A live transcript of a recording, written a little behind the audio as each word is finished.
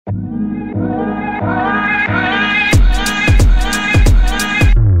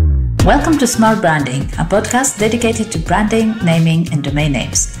to Smart Branding, a podcast dedicated to branding, naming, and domain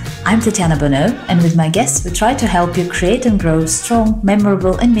names. I'm Tatiana Bonneau, and with my guests, we try to help you create and grow strong,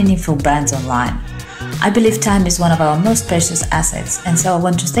 memorable, and meaningful brands online. I believe time is one of our most precious assets, and so I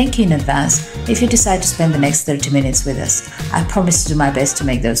want to thank you in advance if you decide to spend the next 30 minutes with us. I promise to do my best to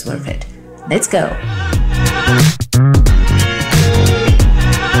make those worth it. Let's go!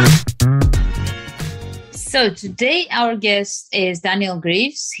 So today our guest is Daniel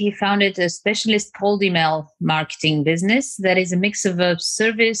Greaves. He founded a specialist cold email marketing business that is a mix of a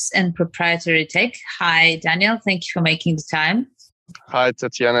service and proprietary tech. Hi, Daniel. Thank you for making the time. Hi,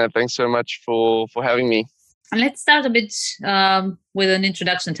 Tatiana. Thanks so much for having me. And let's start a bit with an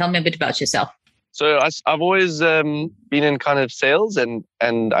introduction. Tell me a bit about yourself. So I've always been in kind of sales and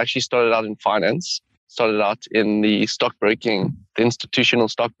actually started out in finance. Started out in the stockbroking, the institutional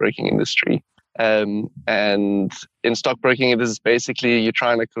stockbroking industry. And in stockbroking, it is basically you're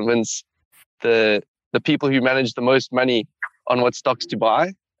trying to convince the people who manage the most money on what stocks to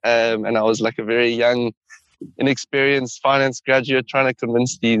buy. And I was like a very young, inexperienced finance graduate trying to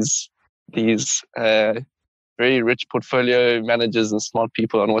convince these very rich portfolio managers and smart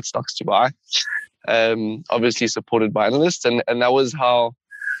people on what stocks to buy. Obviously supported by analysts, and that was how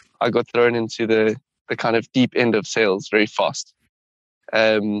I got thrown into the kind of deep end of sales very fast.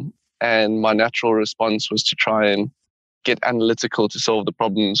 And my natural response was to try and get analytical to solve the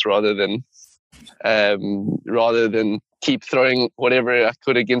problems rather than keep throwing whatever I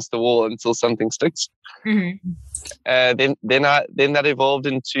could against the wall until something sticks. Mm-hmm. Then that evolved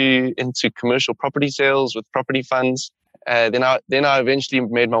into commercial property sales with property funds. Then I eventually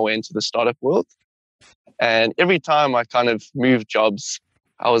made my way into the startup world. And every time I kind of moved jobs,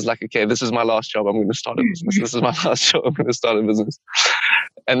 I was like, okay, this is my last job. I'm going to start a business. This is my last job. I'm going to start a business.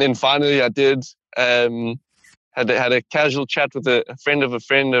 And then finally I did, had a casual chat with a friend of a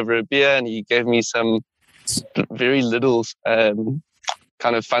friend over a beer, and he gave me some very little kind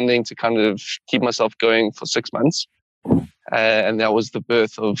of funding to kind of keep myself going for 6 months. And that was the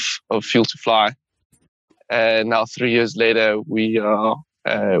birth of Fuel to Fly. And now 3 years later, we've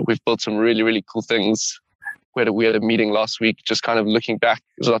built some really, really cool things. We had a meeting last week, just kind of looking back.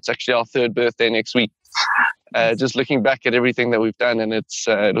 So that's actually our third birthday next week. Just looking back at everything that we've done, and it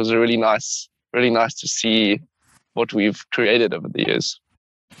was a really nice to see what we've created over the years.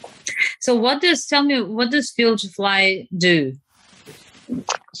 So tell me, what does Fuel to Fly do?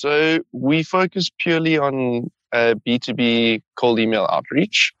 So we focus purely on B2B cold email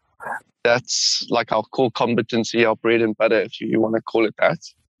outreach. That's like our core competency, our bread and butter, if you want to call it that.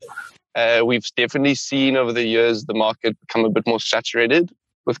 We've definitely seen over the years the market become a bit more saturated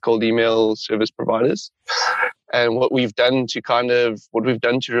with cold email service providers. And what we've done to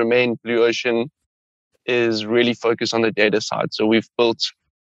remain blue ocean is really focus on the data side. So we've built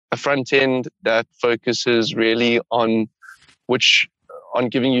a front end that focuses really on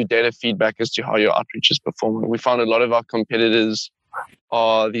giving you data feedback as to how your outreach is performing. We found a lot of our competitors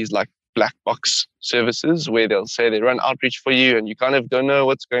are these like black box services where they'll say they run outreach for you and you kind of don't know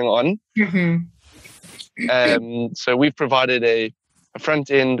what's going on. Mm-hmm. So we've provided a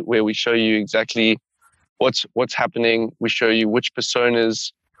front end where we show you exactly what's happening. We show you which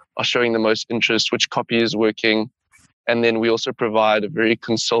personas are showing the most interest, which copy is working. And then we also provide a very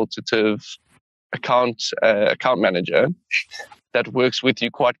consultative account manager that works with you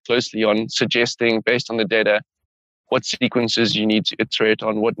quite closely on suggesting, based on the data, what sequences you need to iterate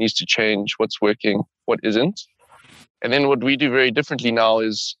on, what needs to change, what's working, what isn't. And then what we do very differently now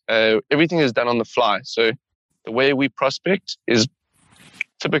is everything is done on the fly. So the way we prospect is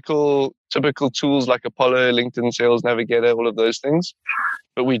typical tools like Apollo, LinkedIn Sales Navigator, all of those things.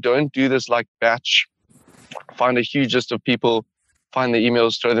 But we don't do this like batch, find a huge list of people, find the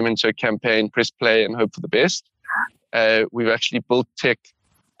emails, throw them into a campaign, press play and hope for the best. We've actually built tech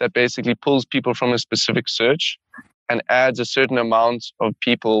that basically pulls people from a specific search and adds a certain amount of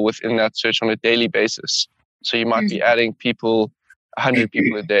people within that search on a daily basis. So you might be adding 100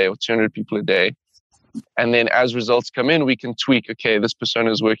 people a day or 200 people a day. And then as results come in, we can tweak, okay, this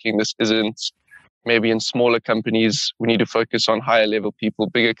persona is working, this isn't. Maybe in smaller companies, we need to focus on higher level people,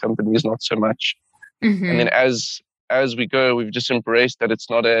 bigger companies, not so much. Mm-hmm. And then as we go, we've just embraced that it's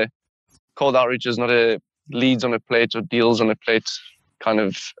not a cold outreach is not a leads on a plate or deals on a plate kind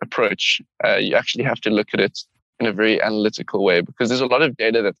of approach. You actually have to look at it in a very analytical way because there's a lot of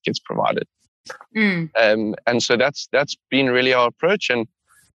data that gets provided. And so that's been really our approach. And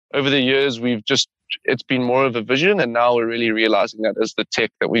over the years, it's been more of a vision. And now we're really realizing that as the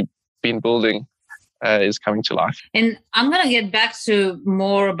tech that we've been building is coming to life. And I'm going to get back to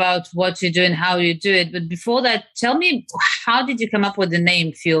more about what you do and how you do it. But before that, tell me, how did you come up with the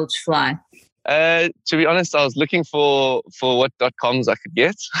name Fuel to Fly? To be honest, I was looking for what .coms I could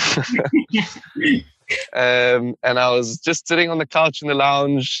get. And I was just sitting on the couch in the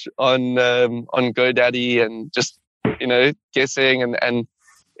lounge on GoDaddy and just, guessing, and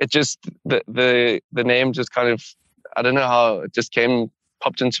it just, the name just kind of, I don't know how it just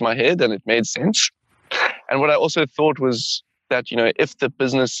popped into my head, and it made sense. And what I also thought was that, if the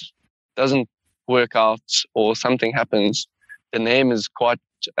business doesn't work out or something happens, the name is quite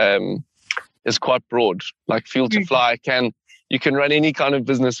broad. Like Fuel to Fly, you can run any kind of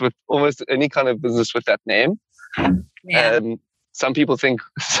business with almost any kind of business with that name. Yeah. Some people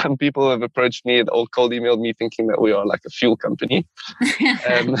have approached me or cold emailed me thinking that we are like a fuel company.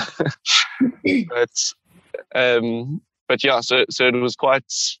 But yeah, so it was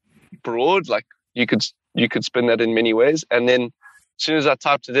quite broad. Like you could spin that in many ways. And then as soon as I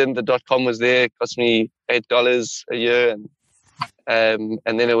typed it in, the .com was there. It cost me $8 a year, and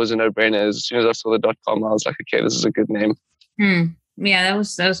then it was a no-brainer. As soon as I saw the .com, I was like, okay, this is a good name. Yeah, that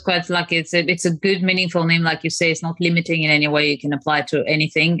was quite lucky. It's a good, meaningful name, like you say. It's not limiting in any way. You can apply to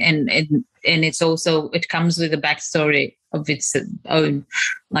anything, and it's also, it comes with a backstory of its own.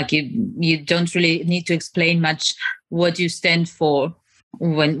 Like you don't really need to explain much what you stand for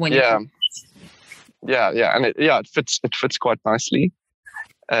when you. Yeah, and it fits quite nicely.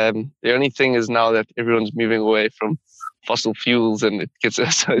 The only thing is now that everyone's moving away from fossil fuels, and it gets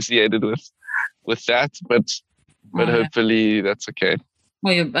associated with that, but hopefully that's okay.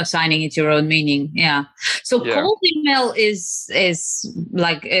 Well, you're assigning it your own meaning. Yeah. So cold email is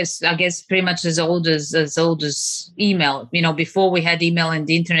I guess pretty much as old as email. Before we had email and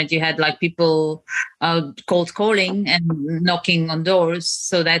the internet, you had like people cold calling and knocking on doors.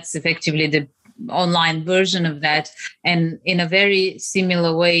 So that's effectively the online version of that. And in a very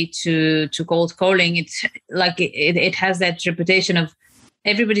similar way to cold calling, it's like it has that reputation of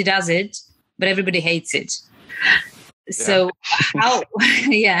everybody does it, but everybody hates it. So how?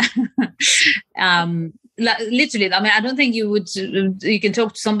 Yeah. Literally, I mean, I don't think you can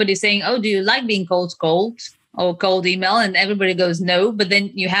talk to somebody saying, "Oh, do you like being cold or cold email?" And everybody goes, "No." But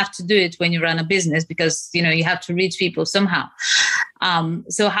then you have to do it when you run a business because you have to reach people somehow.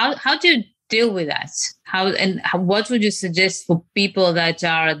 So how do you deal with that? What would you suggest for people that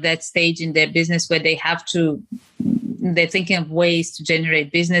are at that stage in their business where they're thinking of ways to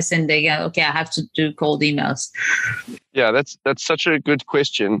generate business and they go, okay, I have to do cold emails? Yeah, that's such a good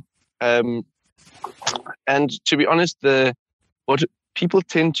question. And to be honest, what people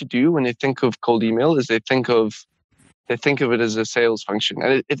tend to do when they think of cold email is they think of it as a sales function,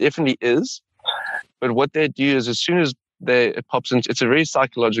 and it definitely is. But what they do is, as soon as it pops into, it's a very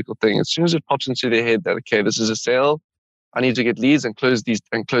psychological thing. As soon as it pops into their head that, okay, this is a sale, I need to get leads and close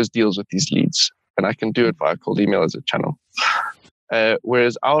deals with these leads, and I can do it via cold email as a channel.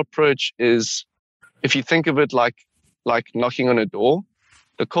 Whereas our approach is, if you think of it like knocking on a door,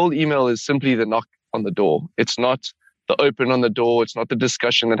 the cold email is simply the knock on the door. It's not the open on the door. It's not the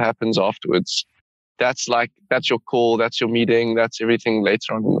discussion that happens afterwards. That's your call, that's your meeting, that's everything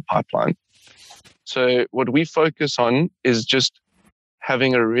later on in the pipeline. So what we focus on is just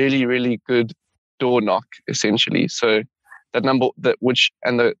having a really, really good door knock, essentially. So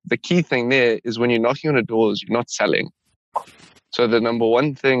the key thing there is when you're knocking on a door is you're not selling. So the number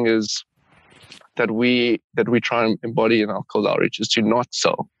one thing is that we try and embody in our cold outreach is to not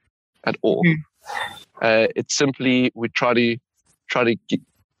sell at all. It's simply, we try to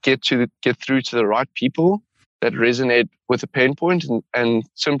get through to the right people that resonate with a pain point, and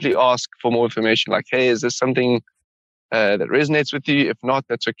simply ask for more information. Like, hey, is this something that resonates with you? If not,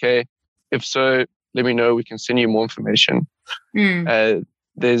 that's okay. If so, let me know. We can send you more information. And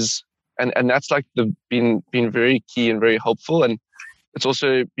that's like been very key and very helpful. And it's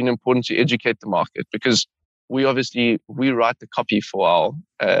also been important to educate the market, because we write the copy for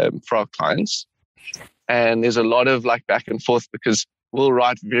our clients, and there's a lot of like back and forth, because we'll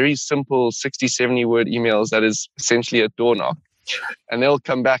write very simple 60, 70 word emails that is essentially a door knock, and they'll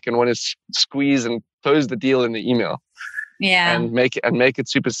come back and want to squeeze and close the deal in the email, and make it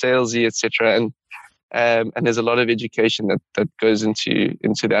super salesy, etc. And there's a lot of education that goes into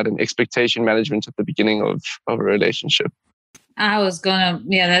that, and expectation management at the beginning of a relationship. that was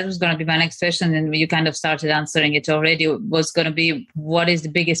gonna be my next question, and you kind of started answering it already. Was gonna be, what is the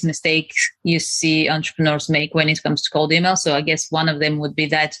biggest mistake you see entrepreneurs make when it comes to cold email? So I guess one of them would be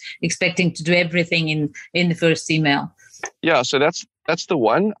that expecting to do everything in the first email. Yeah, so that's the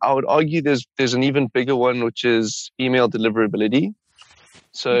one. I would argue there's an even bigger one, which is email deliverability.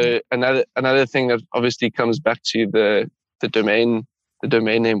 So another thing that obviously comes back to the domain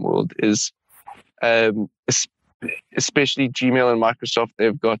name world is especially Gmail and Microsoft.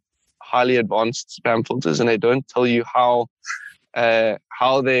 They've got highly advanced spam filters, and they don't tell you how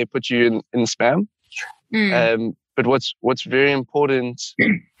they put you in spam. But what's very important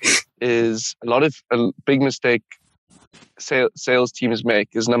is a big mistake sales teams make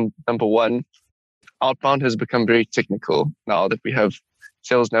is number one. Outbound has become very technical now that we have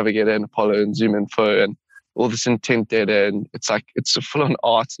Sales Navigator and Apollo and Zoom Info and all this intent data, and it's a full-on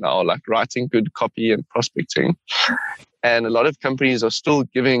art now, like writing good copy and prospecting. And a lot of companies are still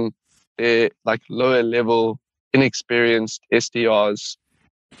giving their like lower level, inexperienced SDRs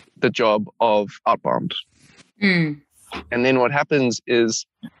the job of outbound. And then what happens is,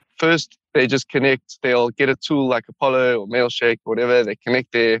 first they just connect. They'll get a tool like Apollo or Mailshake or whatever. They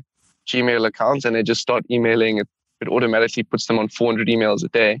connect their Gmail accounts and they just start emailing. It automatically puts them on 400 emails a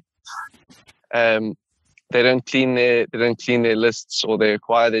day. They don't clean their lists, or they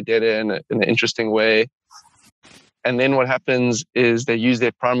acquire their data in an interesting way. And then what happens is they use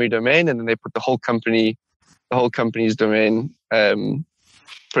their primary domain, and then they put the whole company's domain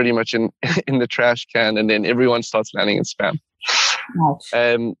pretty much in the trash can, and then everyone starts landing in spam.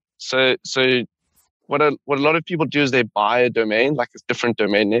 So what a lot of people do is they buy a domain, like a different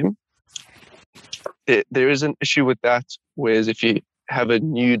domain name. There is an issue with that, whereas if you have a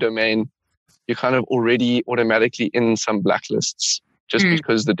new domain, you're kind of already automatically in some blacklists just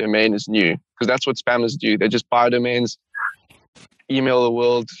because the domain is new. Because that's what spammers do. They just buy domains, email the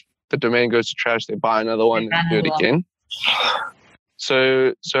world, the domain goes to trash, they buy another one and do it again.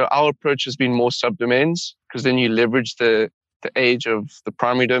 So our approach has been more subdomains, because then you leverage the age of the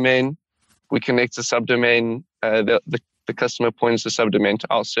primary domain. We connect the subdomain, the customer points the subdomain to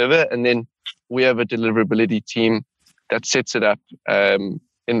our server, and then we have a deliverability team that sets it up in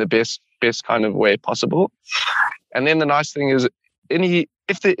the best kind of way possible. And then the nice thing is,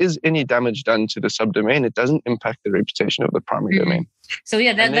 if there is any damage done to the subdomain, it doesn't impact the reputation of the primary domain. So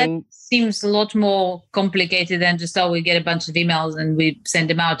yeah, that seems a lot more complicated than just, we get a bunch of emails and we send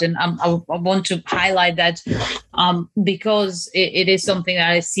them out. And I want to highlight that because it is something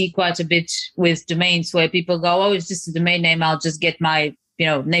that I see quite a bit with domains, where people go, it's just a domain name, I'll just get my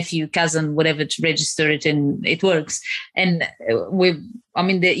nephew, cousin, whatever, to register it and it works. And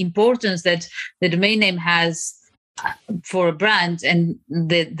the importance that the domain name has for a brand, and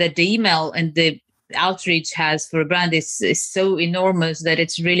the email and the outreach has for a brand is so enormous that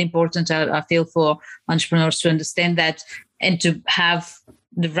it's really important, I feel, for entrepreneurs to understand that and to have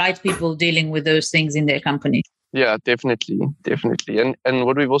the right people dealing with those things in their company. Yeah, definitely. And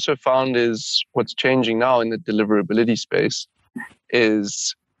what we've also found is what's changing now in the deliverability space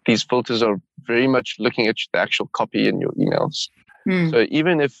is these filters are very much looking at the actual copy in your emails. So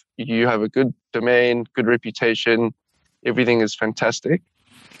even if you have a good domain, good reputation, everything is fantastic,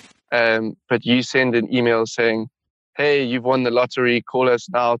 but you send an email saying, hey, you've won the lottery, call us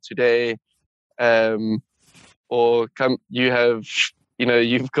now today, or come, you've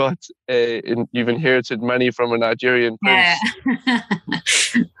inherited money from a Nigerian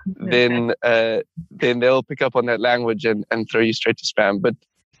prince, then they'll pick up on that language and throw you straight to spam.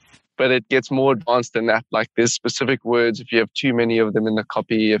 But it gets more advanced than that. Like, there's specific words. If you have too many of them in the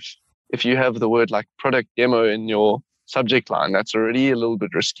copy, if you have the word like product demo in your subject line, that's already a little bit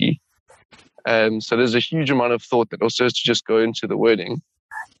risky. So there's a huge amount of thought that also has to just go into the wording.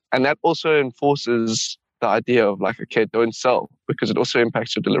 And that also enforces the idea of like, okay, don't sell, because it also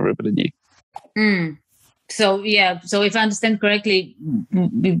impacts your deliverability. So if I understand correctly,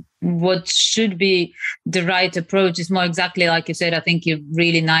 what should be the right approach is more exactly like you said. I think you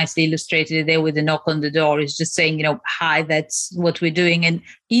really nicely illustrated it there with the knock on the door. It's just saying, hi, that's what we're doing. And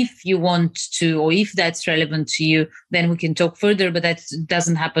if you want to, or if that's relevant to you, then we can talk further, but that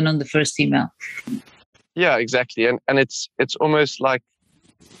doesn't happen on the first email. Yeah, exactly. And it's almost like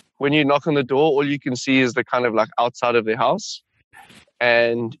when you knock on the door, all you can see is the kind of like outside of their house.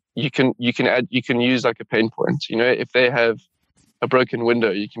 And you can use like a pain point. If they have a broken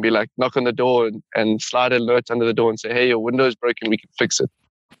window, you can be like, knock on the door and slide a note under the door and say, hey, your window is broken, we can fix it.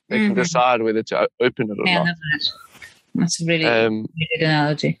 They can decide whether to open it or not. That's a really good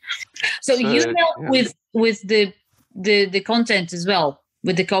analogy. So you help with the content as well,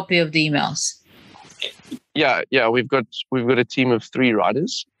 with the copy of the emails. Yeah. We've got a team of 3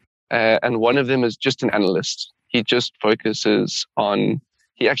 writers, and one of them is just an analyst. He just focuses on.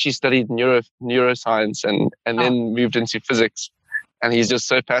 He actually studied neuroscience and then moved into physics, and he's just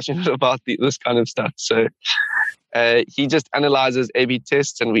so passionate about this kind of stuff. So he just analyzes A/B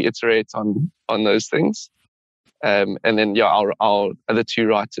tests, and we iterate on those things. And then, our other two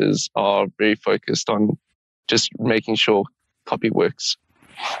writers are very focused on just making sure copy works.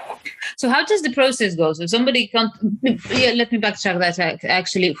 So how does the process go? So somebody can't, let me backtrack that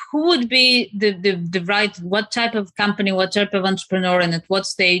actually. Who would be the right, what type of company, what type of entrepreneur, and at what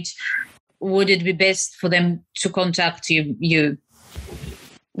stage would it be best for them to contact you?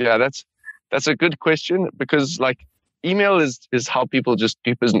 Yeah, that's a good question, because like email is how people just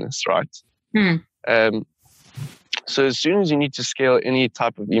do business, right? So as soon as you need to scale any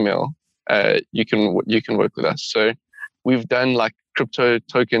type of email, you can work with us. So we've done like crypto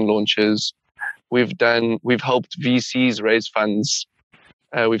token launches. We've helped VCs raise funds.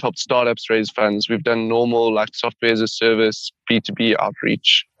 We've helped startups raise funds. We've done normal like software as a service, B2B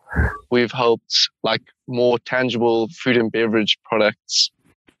outreach. We've helped like more tangible food and beverage products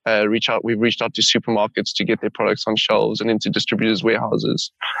We've reached out to supermarkets to get their products on shelves and into distributors'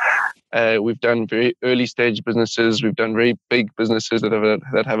 warehouses. We've done very early stage businesses. We've done very big businesses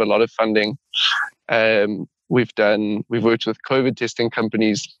that have a lot of funding. We've worked with COVID testing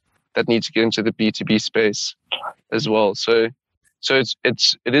companies that need to get into the B2B space as well. So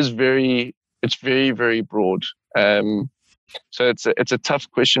it's very, very broad. So it's a tough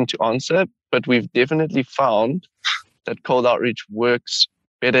question to answer, but we've definitely found that cold outreach works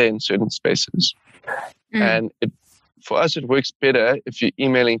better in certain spaces. And for us, it works better if you're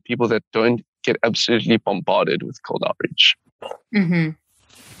emailing people that don't get absolutely bombarded with cold outreach.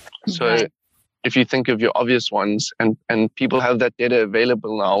 So right. If you think of your obvious ones, and people have that data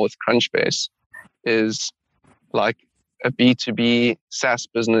available now with Crunchbase, is like a B2B SaaS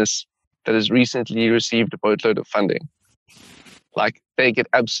business that has recently received a boatload of funding. Like they get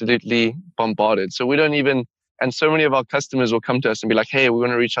absolutely bombarded. So we don't even, and so many of our customers will come to us and be like, hey, we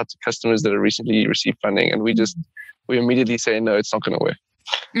want to reach out to customers that have recently received funding. And we immediately say, no, it's not going to work.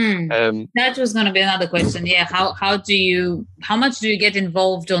 That was going to be another question. Yeah. How much do you get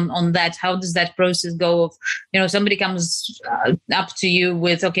involved on that? How does that process go of, somebody comes up to you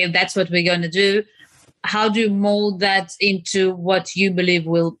with, okay, that's what we're going to do. How do you mold that into what you believe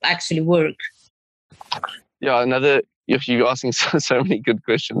will actually work? Yeah. If you're asking so many good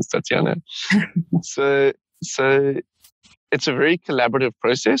questions, Tatiana. So it's a very collaborative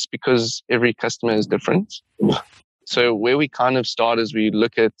process because every customer is different. So where we kind of start is we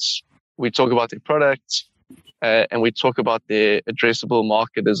talk about their product and we talk about their addressable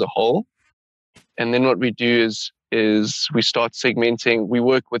market as a whole. And then what we do is we start segmenting. We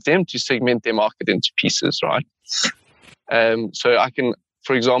work with them to segment their market into pieces, right? So I can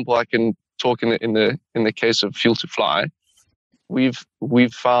talk in the case of Fuel to Fly.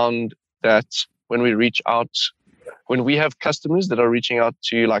 We've found that when we have customers that are reaching out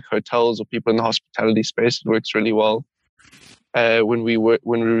to like hotels or people in the hospitality space, it works really well. When we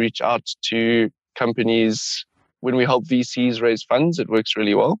reach out to companies, when we help VCs raise funds, it works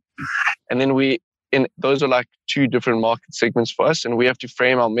really well. And then those are like two different market segments for us, and we have to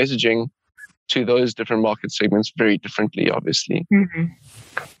frame our messaging to those different market segments very differently, obviously.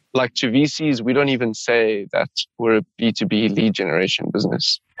 Like to VCs, we don't even say that we're a B2B lead generation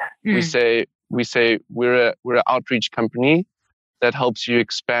business. We say we're an outreach company that helps you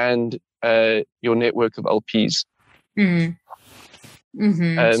expand your network of LPs. So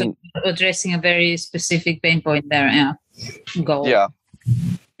addressing a very specific pain point there, goal. Yeah.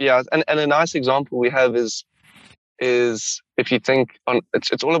 And a nice example we have is if you think on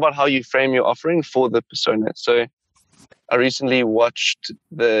it's all about how you frame your offering for the persona. So I recently watched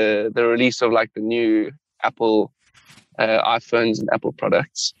the release of like the new Apple iPhones and Apple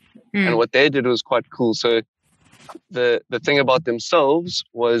products. And what they did was quite cool. So the thing about themselves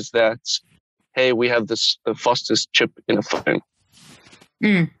was that, hey, we have the fastest chip in a phone.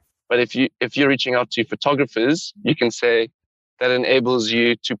 But if you're reaching out to photographers, you can say that enables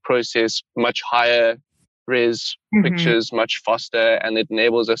you to process much higher res pictures much faster, and it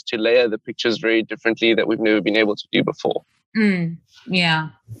enables us to layer the pictures very differently that we've never been able to do before. Yeah.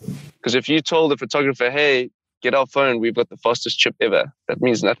 Because if you told the photographer, hey, get our phone, we've got the fastest chip ever, that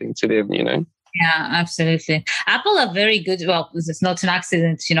means nothing to them, Yeah, absolutely. Apple are very good. Well, it's not an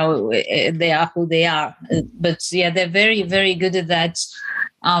accident, they are who they are. But yeah, they're very, very good at that,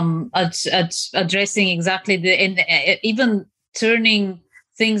 at addressing exactly and even turning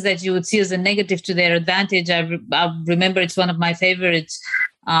things that you would see as a negative to their advantage. I remember it's one of my favorite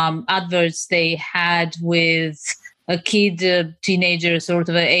adverts they had with a kid, a teenager sort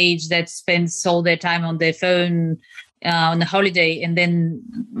of an age that spends all their time on their phone on a holiday. And then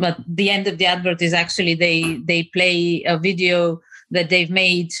but the end of the advert is actually they play a video that they've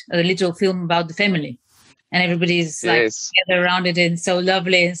made, a little film about the family. and everybody's like Yes. together around it, and so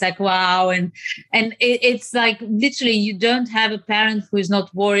lovely. It's like, wow. And it's like literally you don't have a parent who is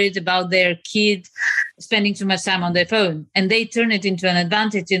not worried about their kid spending too much time on their phone, and they turn it into an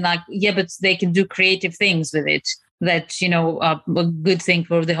advantage in like, yeah, but they can do creative things with it that, a good thing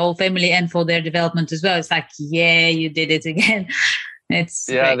for the whole family and for their development as well. It's like, yeah, you did it again. It's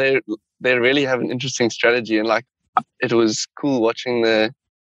Yeah, great. they really have an interesting strategy, and like it was cool watching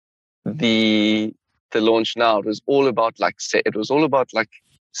the launch now. It was all about like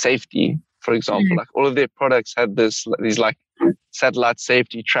safety, for example. Like all of their products had these like satellite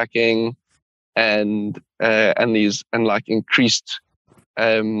safety tracking and like increased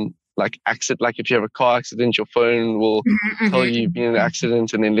like accident, like if you have a car accident, your phone will tell you you've been in an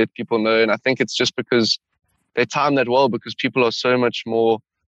accident and then let people know. And I think it's just because they time that well, because people are so much more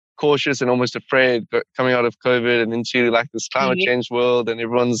cautious and almost afraid coming out of COVID and into like this climate change world, and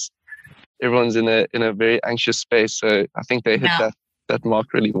everyone's in a very anxious space. So I think they hit that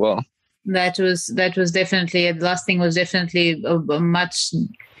mark really well. That was definitely, the last thing was definitely a much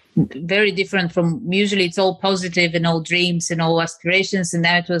very different from usually. It's all positive and all dreams and all aspirations, and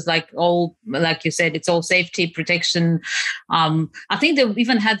now it was like all, like you said, it's all safety, protection. I think they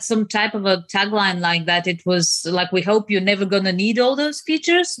even had some type of a tagline like that. It was like, we hope you're never gonna need all those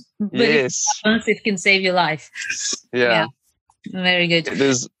features, but yes, if it can save your life. Yeah, very good. It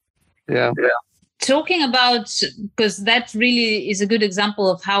is. Yeah. Talking about, because that really is a good example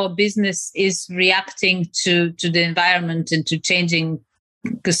of how a business is reacting to the environment and to changing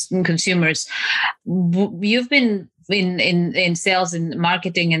consumers. You've been in sales and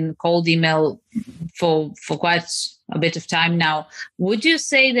marketing and cold email for quite a bit of time now. Would you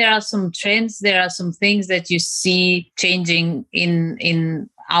say there are some trends, there are some things that you see changing in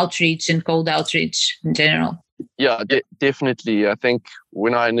outreach and cold outreach in general? Yeah, definitely. I think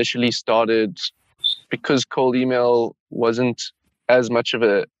when I initially started, because cold email wasn't as much of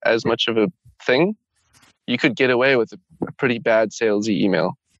a thing, you could get away with a pretty bad salesy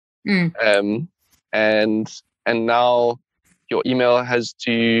email. And now your email has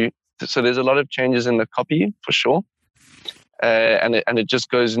to. So there's a lot of changes in the copy for sure, and it just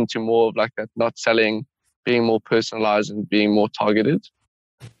goes into more of like that not selling, being more personalized and being more targeted.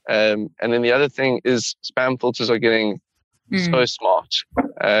 And then the other thing is spam filters are getting so smart.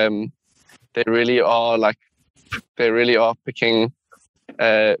 They really are picking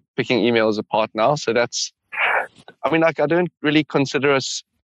emails apart now. So that's, I mean, like I don't really consider us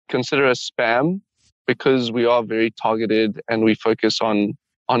spam, because we are very targeted and we focus on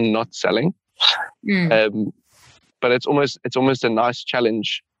not selling. But it's almost a nice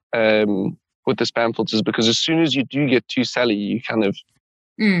challenge with the spam filters, because as soon as you do get too selly, you kind of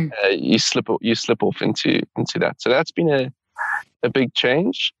you slip off into that. So that's been a big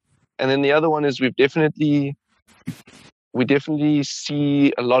change. And then the other one is we definitely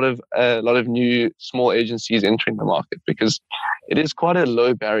see a lot of new small agencies entering the market, because it is quite a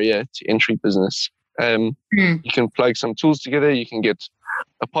low barrier to entry business. You can plug some tools together. You can get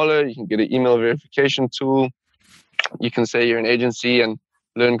Apollo. You can get an email verification tool. You can say you're an agency and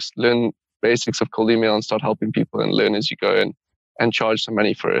learn basics of cold email and start helping people and learn as you go, and charge some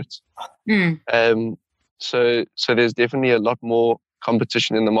money for it. So there's definitely a lot more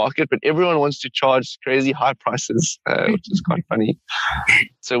competition in the market, but everyone wants to charge crazy high prices, which is quite funny.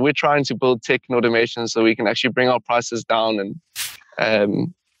 So we're trying to build tech and automation so we can actually bring our prices down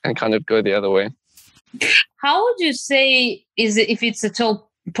and kind of go the other way. How would you say is it, if it's at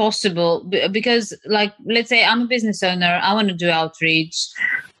all possible? Because, like, let's say I'm a business owner, I want to do outreach.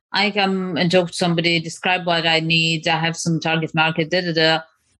 I come and talk to somebody, describe what I need. I have some target market,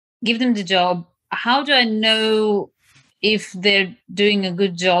 give them the job. How do I know if they're doing a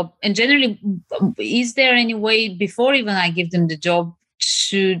good job? And generally, is there any way before even I give them the job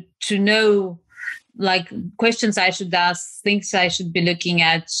to know, like, questions I should ask, things I should be looking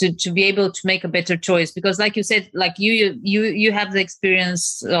at to be able to make a better choice? Because like you said, like you have the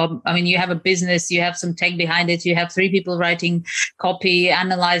experience. I mean, you have a business, you have some tech behind it, you have 3 people writing copy,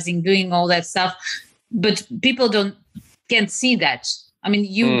 analyzing, doing all that stuff, but people can't see that. I mean,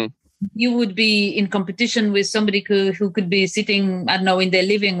 you would be in competition with somebody who could be sitting, I don't know, in their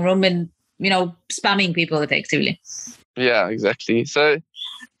living room and, spamming people effectively. Yeah, exactly. So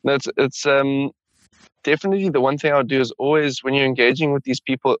it's definitely the one thing I would do is always, when you're engaging with these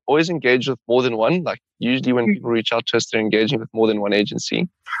people, always engage with more than one. Like usually when people reach out to us, they're engaging with more than one agency.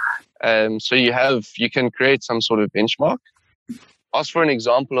 So you can create some sort of benchmark, ask for an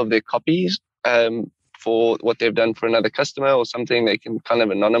example of their copies, for what they've done for another customer or something. They can kind of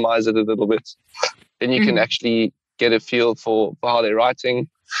anonymize it a little bit. Then you can actually get a feel for how they're writing.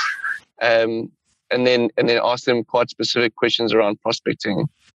 And then ask them quite specific questions around prospecting,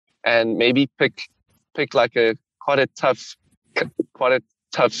 and maybe pick like quite a tough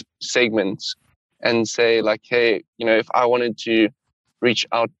segment, and say like, hey, if I wanted to reach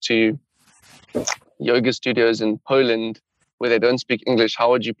out to yoga studios in Poland where they don't speak English,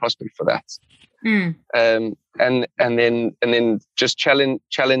 how would you prospect for that? And then just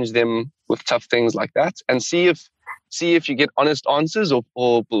challenge them with tough things like that, and see if you get honest answers or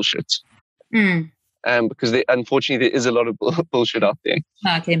bullshit. Because unfortunately there is a lot of bullshit out there.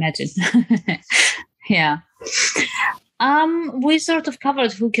 I can imagine. Yeah. We sort of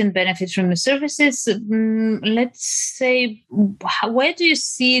covered who can benefit from the services. Let's say, where do you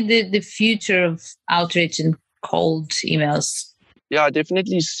see the future of outreach and cold emails? Yeah, I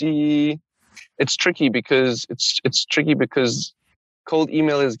definitely see it's tricky because cold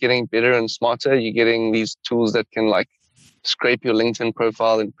email is getting better and smarter. You're getting these tools that can like scrape your LinkedIn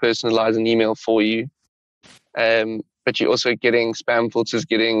profile and personalize an email for you. But you're also getting spam filters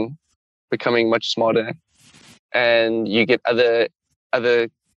becoming much smarter. And you get other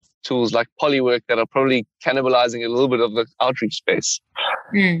tools like Polywork that are probably cannibalizing a little bit of the outreach space.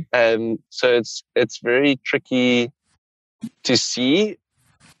 So it's very tricky to see,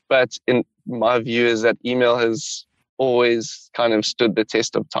 but in my view is that email has always kind of stood the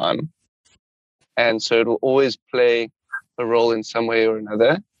test of time, and so it will always play a role in some way or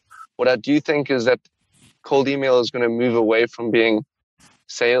another. What I do think is that cold email is going to move away from being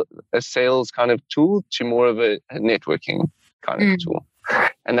a sales kind of tool to more of a networking kind of tool.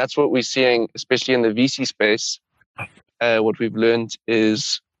 And that's what we're seeing, especially in the VC space. What we've learned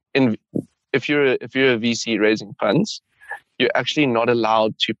is if you're a VC raising funds, you're actually not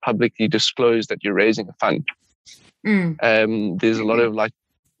allowed to publicly disclose that you're raising a fund. There's a lot of like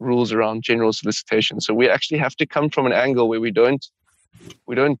rules around general solicitation. So we actually have to come from an angle where we don't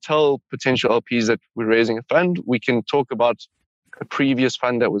tell potential LPs that we're raising a fund. We can talk about a previous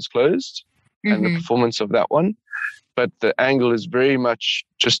fund that was closed and the performance of that one. But the angle is very much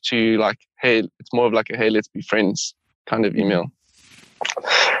just to like, hey, it's more of like a, hey, let's be friends kind of email.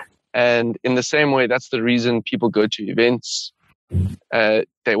 And in the same way, that's the reason people go to events.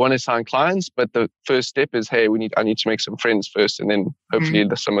 They want to sign clients, but the first step is, hey, I need to make some friends first. And then hopefully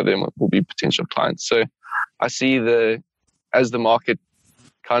some of them will be potential clients. So I see as the market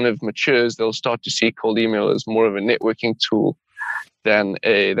kind of matures, they'll start to see cold email as more of a networking tool than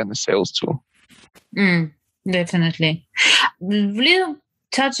a sales tool. Definitely. We'll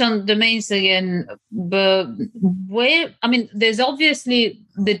touch on domains again, but there's obviously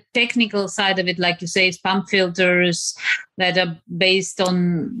the technical side of it, like you say, spam filters that are based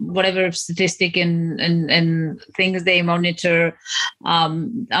on whatever statistic and things they monitor.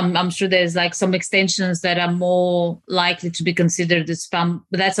 I'm sure there's like some extensions that are more likely to be considered as spam,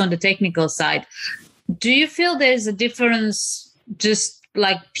 but that's on the technical side. Do you feel there's a difference, just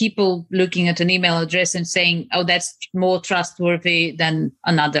like people looking at an email address and saying, oh, that's more trustworthy than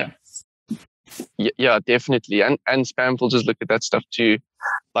another? Yeah, definitely. And spam filters look at that stuff too.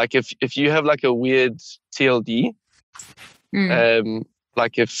 Like if you have like a weird TLD,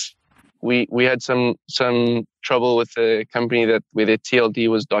 like if we had some trouble with a company where their TLD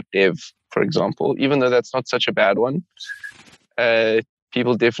was .dev, for example, even though that's not such a bad one,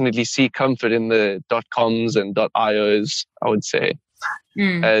 people definitely see comfort in the .coms and .ios, I would say.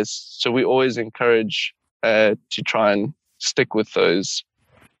 So we always encourage to try and stick with those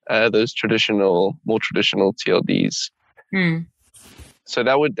more traditional TLDs. So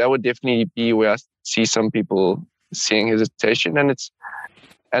that would definitely be where I see some people seeing hesitation, and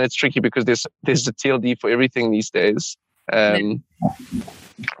it's tricky because there's a TLD for everything these days. I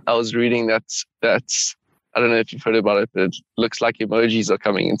was reading that's I don't know if you've heard about it, but it looks like emojis are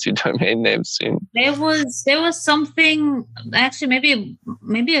coming into domain names soon. There was something actually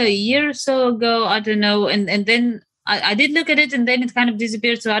maybe a year or so ago, I don't know, and then I did look at it and then it kind of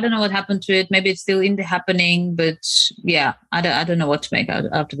disappeared. So I don't know what happened to it. Maybe it's still in the happening, but yeah, I don't know what to make out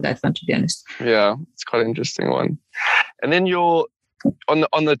of that one, to be honest. Yeah, it's quite an interesting one. And then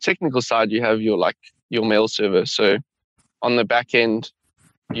on the technical side, you have your mail server. So on the back end,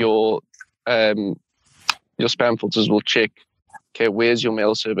 your spam filters will check, okay, where's your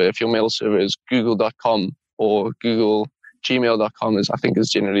mail server? If your mail server is google.com or gmail.com I think is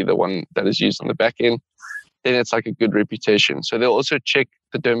generally the one that is used on the back end, then it's like a good reputation. So they'll also check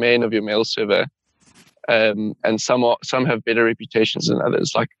the domain of your mail server. And some have better reputations than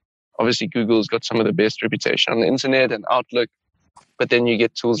others. Like obviously Google's got some of the best reputation on the internet and Outlook, but then you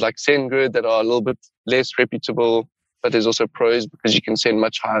get tools like SendGrid that are a little bit less reputable, but there's also pros because you can send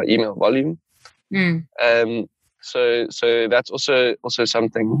much higher email volume. So that's also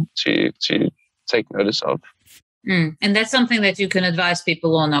something to take notice of. And that's something that you can advise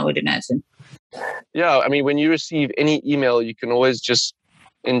people on, I would imagine. Yeah, I mean, when you receive any email, you can always just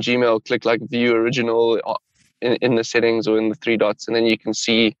in Gmail click like view original in the settings or in the three dots, and then you can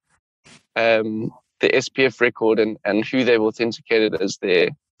see the SPF record and who they've authenticated as their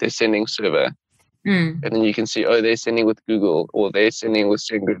sending server. And then you can see, oh, they're sending with Google, or they're sending with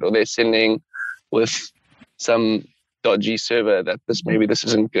SendGrid, or they're sending with some dodgy server that maybe this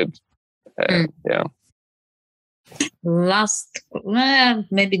isn't good. Yeah.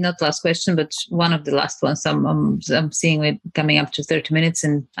 Maybe not last question, but one of the last ones. I'm seeing it coming up to 30 minutes,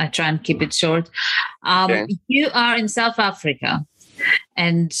 and I try and keep it short. Okay. You are in South Africa,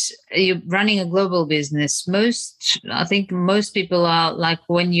 and you're running a global business. I think most people are like,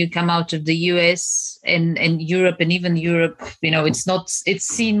 when you come out of the US and Europe, and even Europe, it's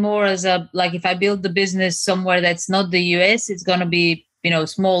seen more as like, if I build the business somewhere that's not the US, it's going to be,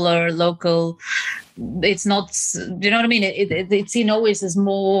 smaller, local. It's not, do you know what I mean? It's seen always as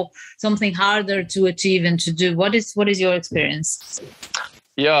more something harder to achieve and to do. What is your experience?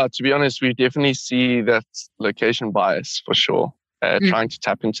 Yeah, to be honest, we definitely see that location bias for sure. Trying to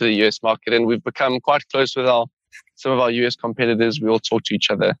tap into the US market, and we've become quite close with some of our US competitors. We all talk to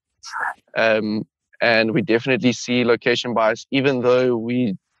each other, and we definitely see location bias, even though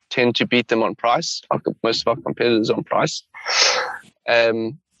we tend to beat them on price. Most of our competitors on price.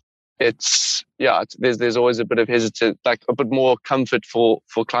 There's always a bit of hesitant, like a bit more comfort for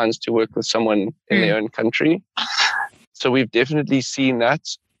clients to work with someone in their own country. So we've definitely seen that.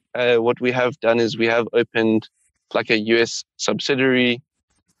 What we have done is we have opened like a US subsidiary.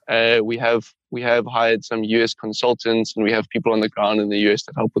 We have hired some US consultants, and we have people on the ground in the US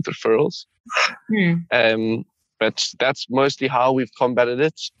that help with referrals. But that's mostly how we've combated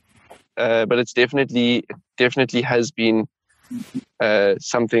it. But it's definitely has been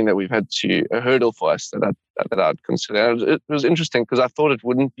something that we've had a hurdle for us that I'd consider. It was interesting because I thought it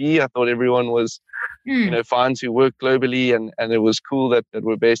wouldn't be. I thought everyone was, fine to work globally, and it was cool that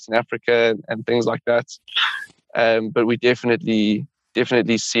we're based in Africa and things like that. But we definitely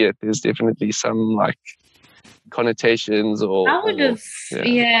see it. There's definitely some like connotations or. I would have,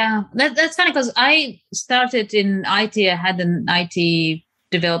 That's funny because I started in IT. I had an IT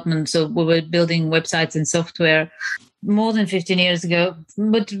development, so we were building websites and software more than 15 years ago,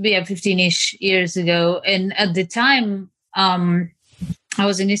 but 15-ish years ago. And at the time, I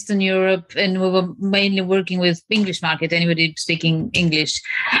was in Eastern Europe, and we were mainly working with English market, anybody speaking English,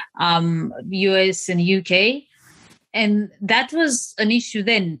 US and UK. And that was an issue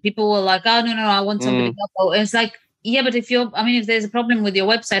then. People were like, oh, no, I want somebody local. And it's like, yeah, but if there's a problem with your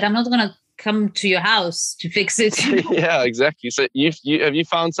website, I'm not going to come to your house to fix it. Yeah, exactly. So have you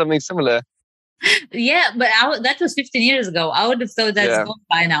found something similar? Yeah, but that was 15 years ago. I would have thought that's gone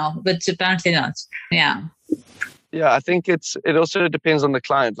by now, but apparently not. Yeah. Yeah, I think it also depends on the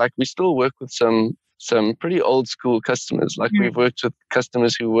client. Like, we still work with some pretty old school customers. Like, we've worked with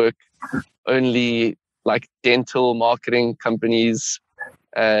customers who work only like dental marketing companies.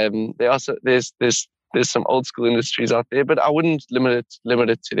 There's some old school industries out there, but I wouldn't limit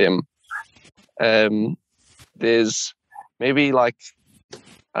it to them. There's maybe like,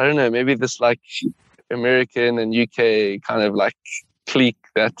 I don't know, maybe this like American and UK kind of like clique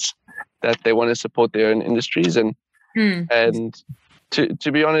that they want to support their own industries, and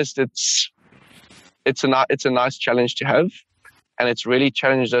to be honest, it's a nice challenge to have, and it's really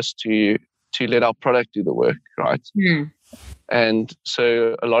challenged us to let our product do the work, right? And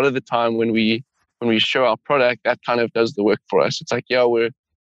so a lot of the time when we show our product, that kind of does the work for us. It's like, yeah, we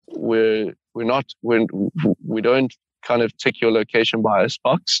don't kind of tick your location bias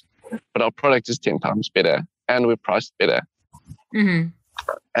box, but our product is 10 times better and we're priced better. And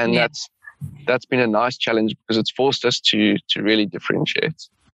that's been a nice challenge because it's forced us to really differentiate.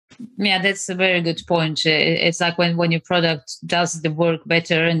 Yeah, that's a very good point. It's like when your product does the work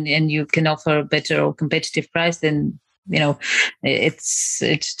better and you can offer a better or competitive price, then it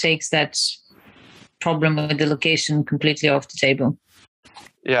takes that problem with the location completely off the table.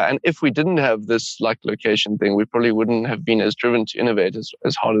 Yeah, and if we didn't have this like location thing, we probably wouldn't have been as driven to innovate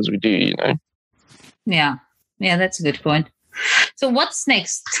as hard as we do, Yeah, that's a good point. So what's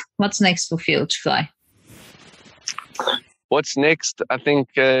next? What's next for Fieldfly? What's next? I think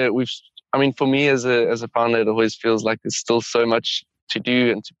for me as a founder, it always feels like there's still so much to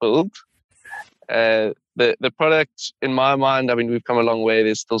do and to build. The product, in my mind, we've come a long way.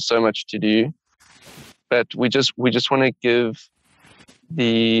 There's still so much to do, but we just want to give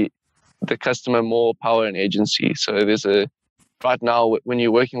the customer more power and agency. So there's right now, when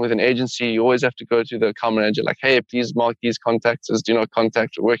you're working with an agency, you always have to go to the account manager, like, hey, please mark these contacts as do not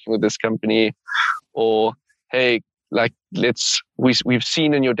contact, we're working with this company. Or, hey, like, we've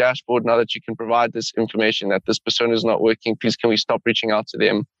seen in your dashboard now that you can provide this information that this persona is not working. Please, can we stop reaching out to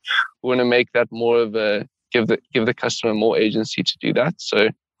them? We want to make that more of a, give the customer more agency to do that. So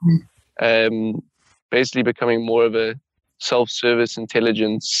basically becoming more of a self-service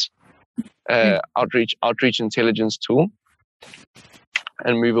intelligence, outreach intelligence tool,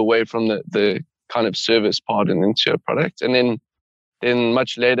 and move away from the kind of service part and into a product. And then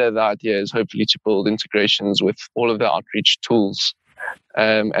much later, the idea is hopefully to build integrations with all of the outreach tools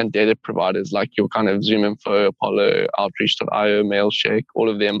and data providers like your kind of Zoom Info, Apollo, Outreach.io, Mailshake, all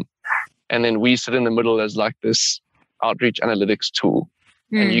of them. And then we sit in the middle as like this outreach analytics tool.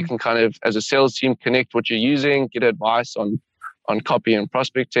 And you can kind of, as a sales team, connect what you're using, get advice on copy and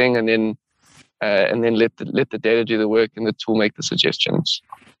prospecting, and then let the data do the work and the tool make the suggestions.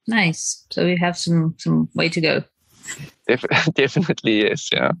 Nice. So we have some way to go. Definitely, yes.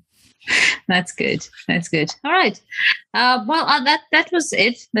 Yeah. That's good. All right. That was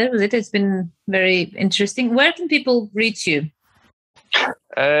it. It's been very interesting. Where can people reach you?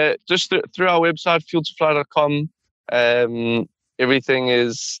 Just through our website, fueltofly.com.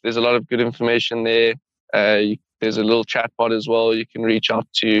 There's a lot of good information there. There's a little chat bot as well. You can reach out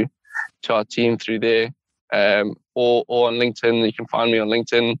to our team through there, or on LinkedIn. You can find me on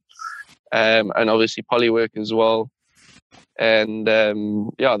LinkedIn, and obviously Polywork as well. And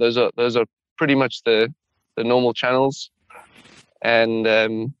those are pretty much the normal channels. And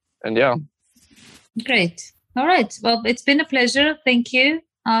yeah. Great. All right. Well, it's been a pleasure. Thank you.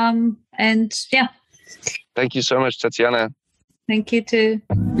 And yeah. Thank you so much, Tatiana. Thank you too.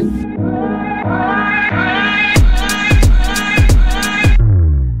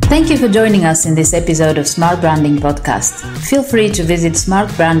 Thank you for joining us in this episode of Smart Branding Podcast. Feel free to visit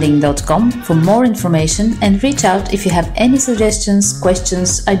smartbranding.com for more information and reach out if you have any suggestions,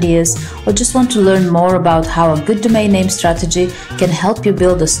 questions, ideas, or just want to learn more about how a good domain name strategy can help you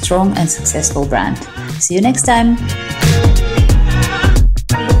build a strong and successful brand. See you next time.